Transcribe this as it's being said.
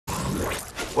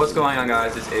What's going on,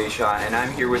 guys? It's A-Shot, and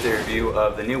I'm here with a review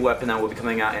of the new weapon that will be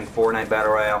coming out in Fortnite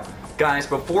Battle Royale. Guys,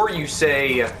 before you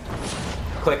say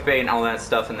clickbait and all that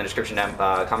stuff in the description down,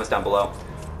 comments down below,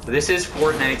 this is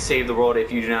Fortnite Save the World.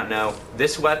 If you do not know,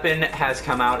 this weapon has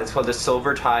come out. It's called the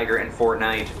Silver Tiger in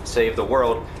Fortnite Save the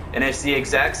World, and it's the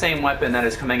exact same weapon that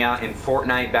is coming out in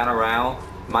Fortnite Battle Royale,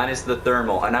 minus the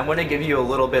thermal. And I'm going to give you a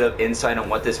little bit of insight on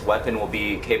what this weapon will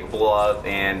be capable of,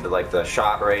 and like the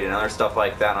shot rate and other stuff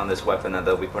like that on this weapon that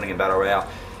they'll be putting in Battle Royale.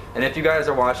 And if you guys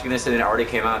are watching this and it already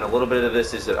came out, and a little bit of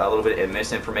this is a little bit of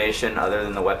misinformation other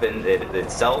than the weapon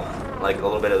itself, like a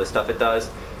little bit of the stuff it does,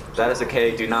 that is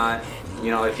okay. Do not,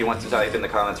 you know, if you want to type in the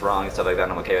comments wrong and stuff like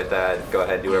that, I'm okay with that. Go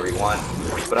ahead and do whatever you want.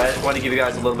 But I just want to give you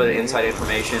guys a little bit of inside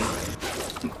information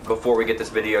before we get this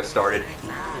video started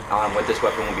on what this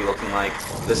weapon will be looking like.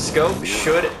 The scope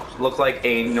should look like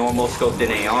a normal scoped in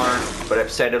AR, but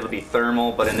I've said it'll be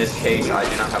thermal, but in this case I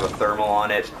do not have a thermal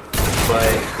on it.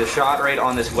 But the shot rate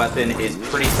on this weapon is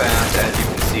pretty fast, as you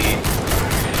can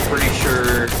see. Pretty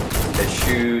sure it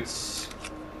shoots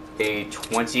a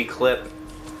 20 clip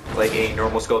like a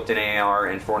normal scoped in AR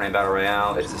in Fortnite Battle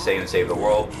Royale. It's the same in Save the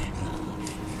World.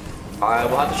 I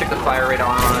will have to check the fire rate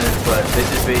on it, but this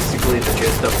is basically the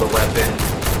gist of the weapon.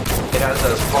 It has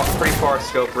a pretty far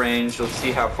scope range. Let's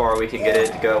see how far we can get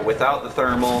it to go without the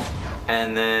thermal.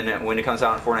 And then when it comes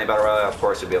out in Fortnite Battle Royale, of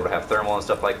course, you'll be able to have thermal and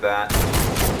stuff like that.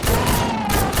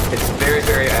 It's very,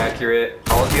 very accurate.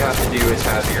 All you have to do is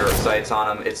have your sights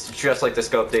on them. It's just like the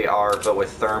scoped AR, but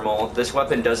with thermal. This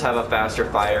weapon does have a faster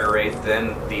fire rate than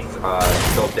the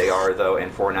scoped AR, though, in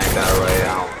Fortnite Battle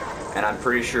Royale. And I'm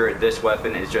pretty sure this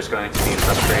weapon is just going to be an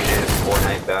upgraded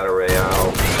Fortnite Battle Royale,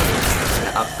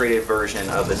 an upgraded version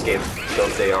of this game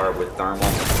scoped AR with thermal,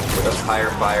 with a higher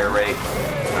fire rate.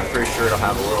 I'm pretty sure it'll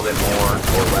have a little bit more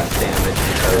or less damage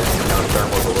because, you know,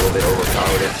 thermal's a little bit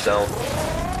overpowered itself.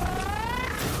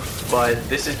 But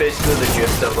this is basically the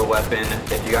gist of the weapon.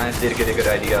 If you guys did get a good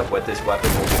idea of what this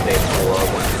weapon will be capable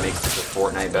of once it makes it to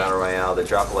Fortnite Battle Royale, then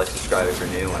drop a like, subscribe if you're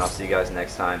new, and I'll see you guys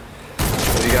next time.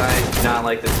 If you guys do not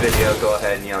like this video, go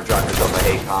ahead and, you know, drop yourself a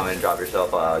hate comment, drop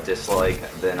yourself a dislike.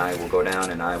 Then I will go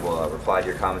down and I will reply to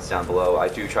your comments down below. I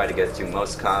do try to get to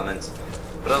most comments,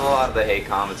 but a lot of the hate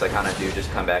comments I kind of do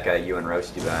just come back at you and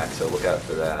roast you back, so look out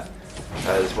for that.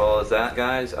 As well as that,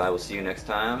 guys, I will see you next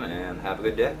time, and have a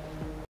good day.